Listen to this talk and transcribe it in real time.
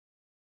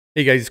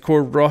Hey guys, it's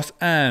Core Ross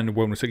and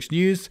welcome to 6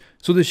 News.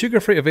 So the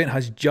Sugar Fright event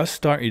has just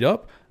started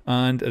up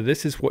and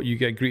this is what you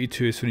get greeted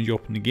to as soon as you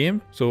open the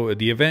game. So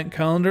the event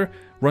calendar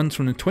runs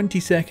from the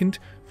 22nd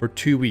for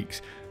 2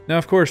 weeks. Now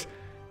of course,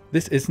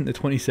 this isn't the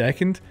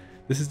 22nd,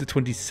 this is the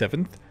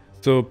 27th.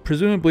 So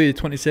presumably the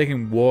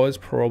 22nd was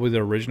probably the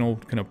original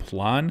kind of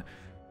plan,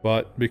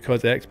 but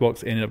because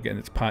Xbox ended up getting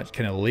its patch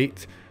kind of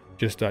late,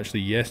 just actually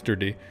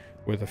yesterday,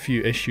 with a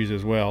few issues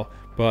as well,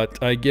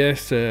 but I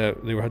guess they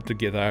had to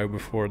get that out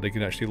before they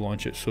could actually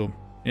launch it. So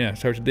yeah,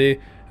 start today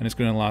and it's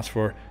going to last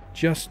for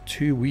just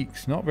 2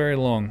 weeks, not very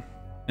long.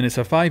 And it's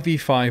a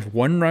 5v5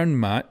 1-round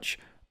match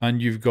and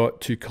you've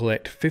got to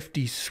collect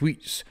 50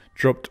 sweets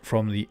dropped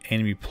from the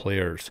enemy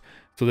players.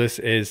 So this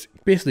is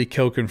basically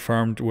kill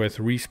confirmed with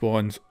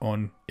respawns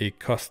on a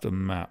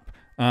custom map.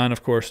 And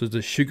of course there's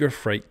the Sugar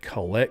Fright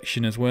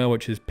collection as well,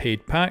 which is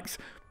paid packs,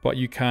 but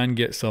you can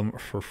get some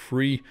for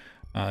free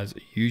as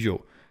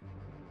usual.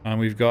 And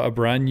we've got a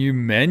brand new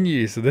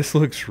menu, so this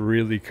looks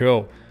really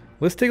cool.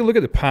 Let's take a look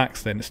at the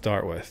packs then to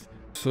start with.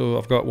 So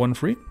I've got one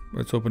free.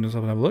 Let's open this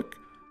up and have a look.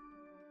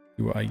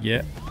 See what I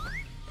get.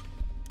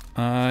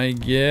 I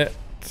get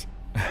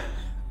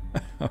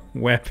a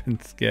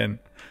weapon skin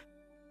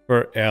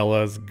for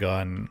Ella's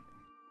gun.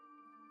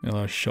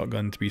 Ella's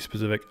shotgun to be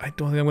specific. I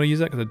don't think I'm going to use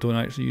that because I don't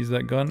actually use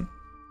that gun.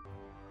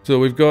 So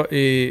we've got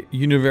a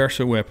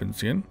universal weapon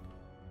skin,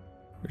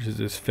 which is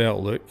this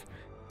felt look.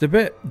 It's a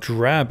bit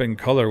drab in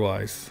colour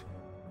wise,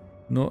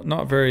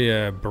 not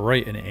very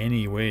bright in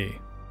any way,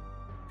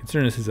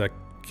 considering this is a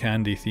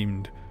candy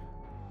themed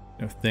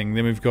thing.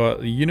 Then we've got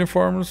the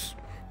uniforms.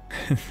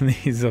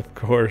 These of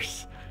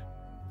course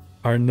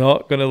are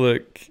not gonna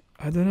look,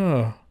 I don't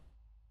know,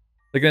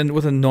 like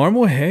with a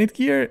normal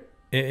headgear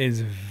it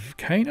is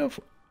kind of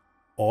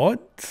odd.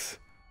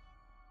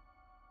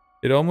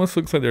 It almost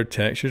looks like their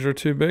textures are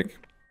too big,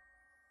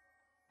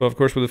 but of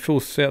course with a full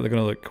set they're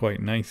gonna look quite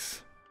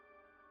nice.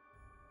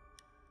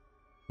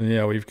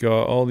 Yeah, we've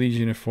got all these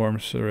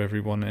uniforms for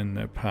everyone in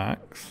the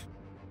packs.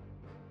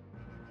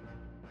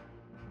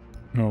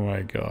 Oh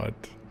my god.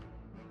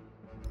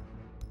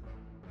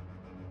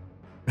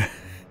 It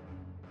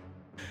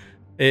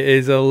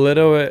is a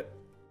little bit...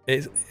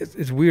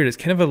 It's weird. It's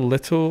kind of a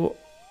little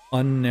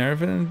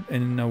unnerving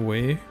in a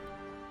way.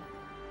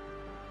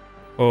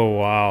 Oh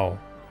wow.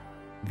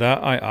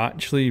 That I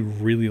actually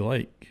really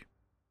like.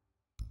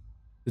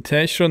 The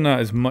texture on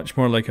that is much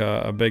more like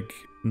a big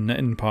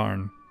knitting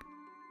pattern,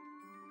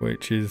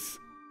 which is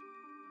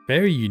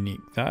very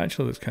unique. That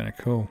actually looks kind of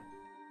cool.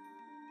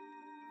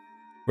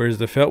 Whereas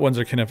the felt ones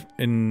are kind of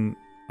in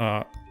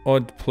an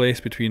odd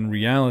place between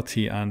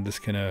reality and this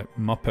kind of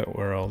Muppet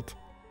world.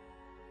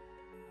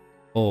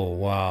 Oh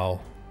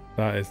wow,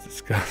 that is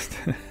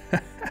disgusting.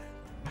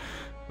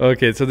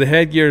 Okay, so the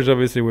headgear is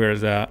obviously where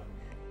it's at.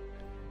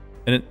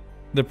 And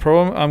the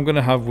problem I'm going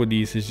to have with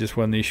these is just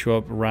when they show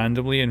up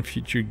randomly in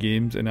future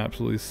games and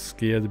absolutely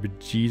scare the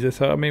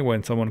bejesus out of me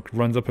when someone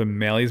runs up and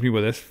melees me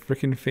with this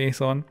freaking face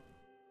on.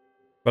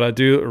 But I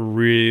do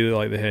really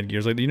like the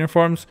headgears. Like the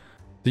uniforms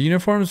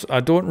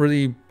I don't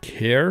really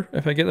care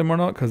if I get them or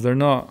not because they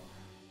don't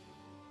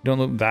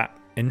look that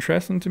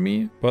interesting to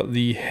me. But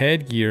the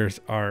headgears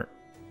are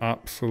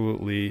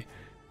absolutely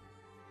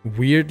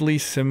weirdly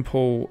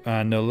simple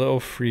and a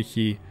little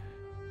freaky,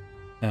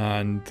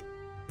 and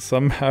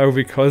somehow,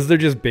 because they're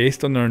just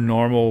based on their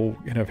normal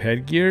kind of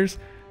headgears,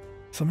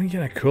 something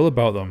kind of cool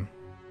about them.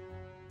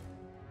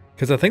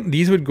 Because I think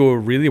these would go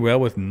really well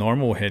with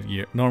normal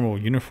headgear, normal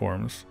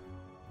uniforms.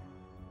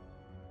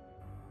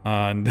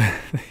 And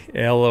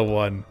Ella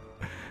one.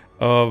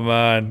 Oh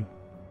man,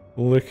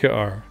 look at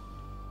her.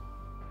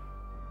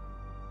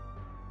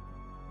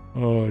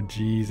 Oh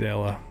geez,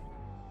 Ella.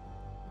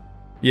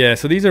 Yeah,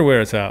 so these are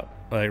where it's at.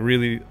 Like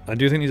really, I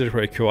do think these are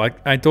pretty cool.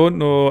 I don't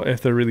know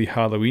if they're really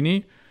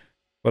Halloween-y,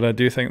 but I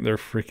do think they're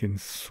freaking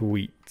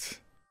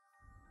sweet.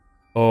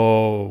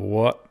 Oh,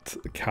 what?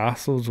 The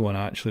castles one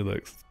actually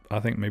looks, I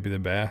think, maybe the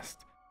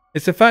best.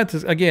 It's the fact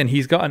that, again,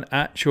 he's got an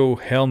actual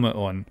helmet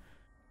on.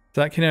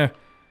 So that kind of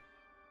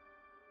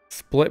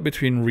split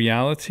between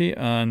reality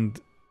and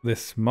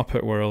this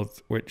Muppet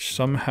world, which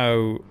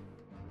somehow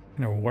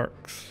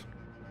works.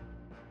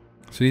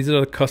 So these are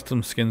the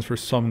custom skins for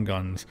some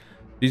guns.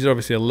 These are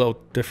obviously a little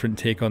different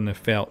take on the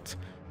felt.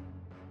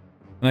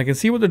 And I can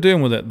see what they're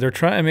doing with it. They're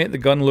trying to make the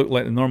gun look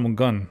like the normal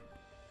gun,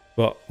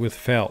 but with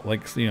felt,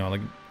 like,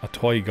 like a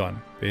toy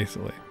gun,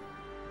 basically.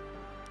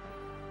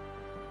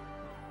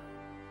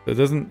 It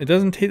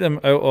doesn't take them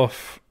out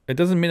of, it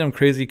doesn't make them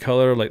crazy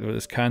color like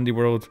this candy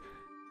world.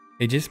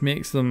 It just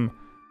makes them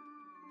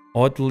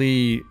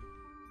oddly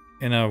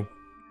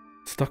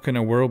stuck in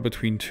a world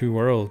between two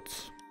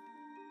worlds.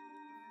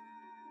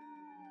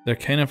 They're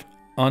kind of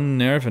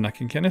unnerving. I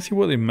can kind of see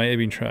what they might have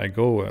been trying to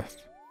go with.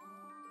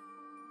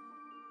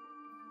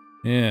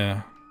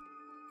 Yeah.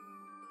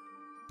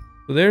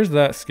 So there's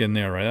that skin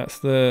there, right? That's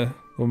the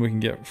one we can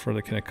get for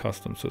the kind of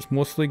custom. So it's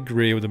mostly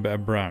grey with a bit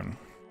of brown.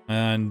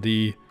 And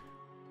the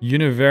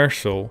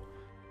universal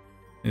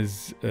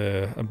is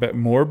a bit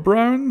more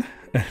brown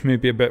and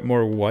maybe a bit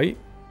more white.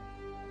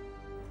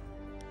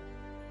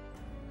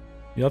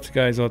 You have to,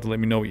 guys, have to let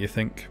me know what you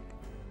think.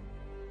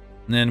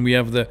 And then we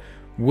have the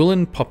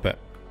woolen puppet.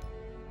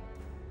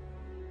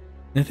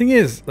 And the thing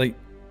is, like,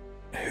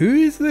 who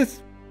is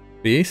this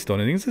based on?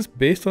 I think, is this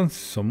based on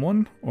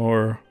someone,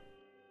 or...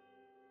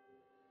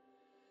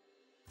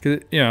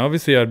 Because, you know,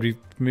 obviously I'd be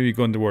maybe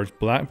going towards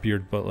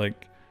Blackbeard, but,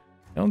 like,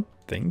 I don't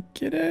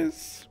think it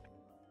is.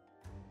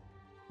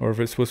 Or if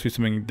it's supposed to be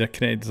something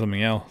connected to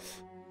something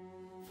else.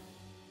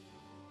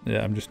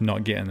 Yeah, I'm just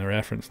not getting the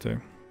reference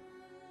to.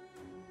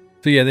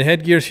 So yeah, the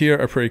headgears here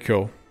are pretty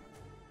cool.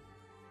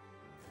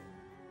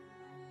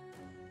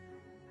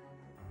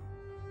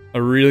 I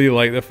really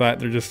like the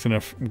fact they're just kind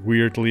of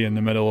weirdly in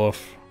the middle of,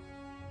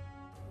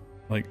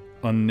 like,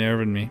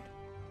 unnerving me.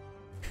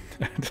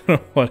 I don't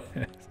know what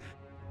it is.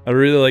 I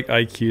really like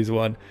IQ's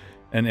one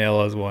and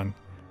Ella's one.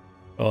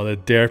 Oh, the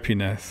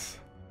derpiness.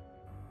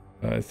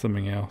 That is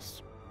something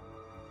else.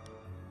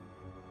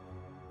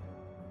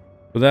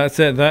 But that's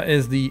it. That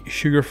is the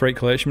Sugar Fright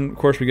collection. Of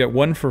course, we get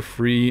one for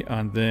free,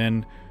 and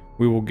then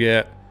we will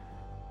get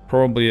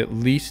probably at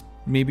least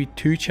maybe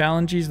 2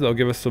 challenges that'll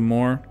give us some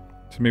more.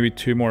 So maybe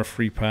 2 more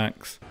free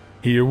packs.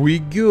 Here we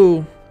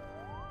go.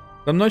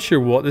 I'm not sure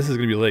what this is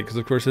going to be like, because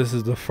of course this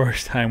is the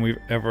first time we've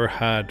ever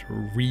had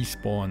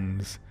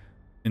respawns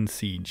in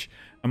Siege.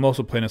 I'm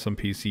also playing this on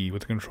PC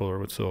with the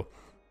controller, so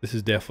this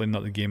is definitely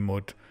not the game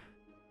mode.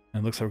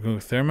 And it looks like we're going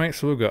with Thermite,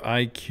 so we've got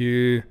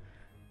IQ.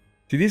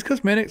 See, these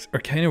cosmetics are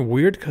kind of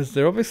weird because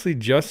they're obviously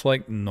just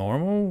like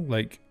normal,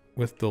 like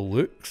with the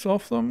looks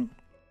of them,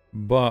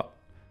 but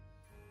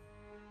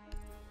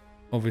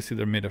obviously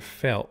they're made of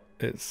felt.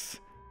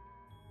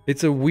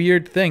 It's a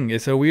weird thing.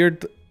 It's a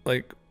weird,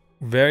 like,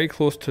 very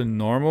close to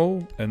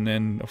normal, and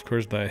then of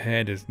course the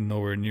head is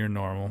nowhere near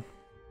normal.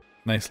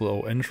 Nice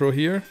little intro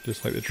here,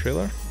 just like the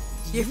trailer.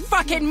 You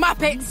fucking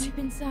muppets! Deep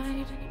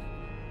inside,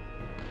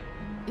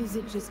 is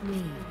it just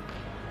me?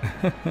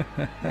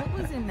 What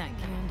was in that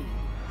candy?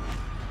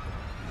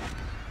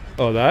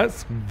 Oh,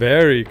 that's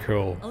very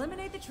cool.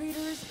 Eliminate the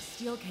traitors,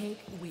 steal cake,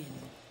 win.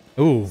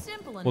 Ooh,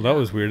 well that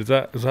was weird. Is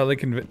that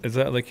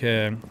like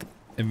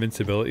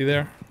invincibility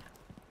there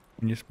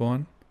when you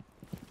spawn?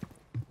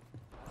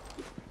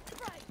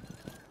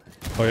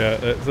 Oh yeah,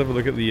 let's have a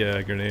look at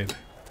the grenade.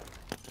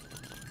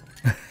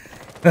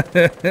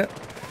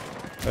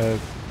 A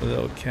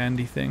little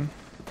candy thing.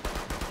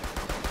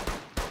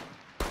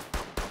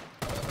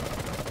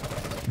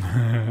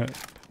 That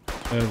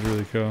was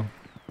really cool.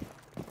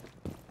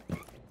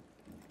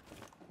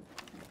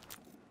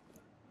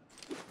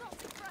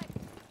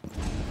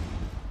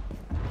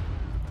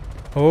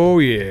 Oh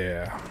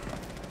yeah.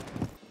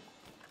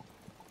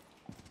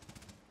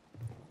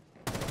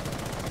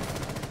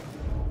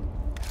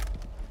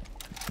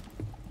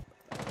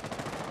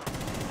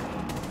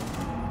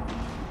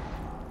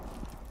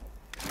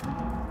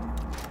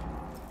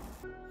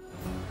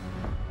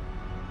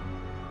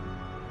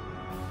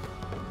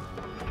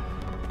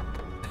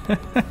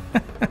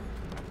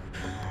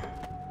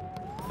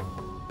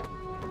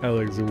 That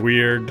looks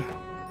weird.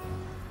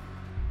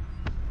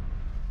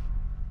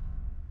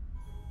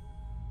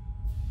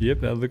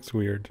 Yep, that looks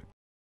weird.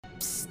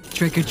 Psst,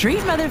 trick or treat,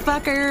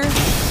 motherfucker!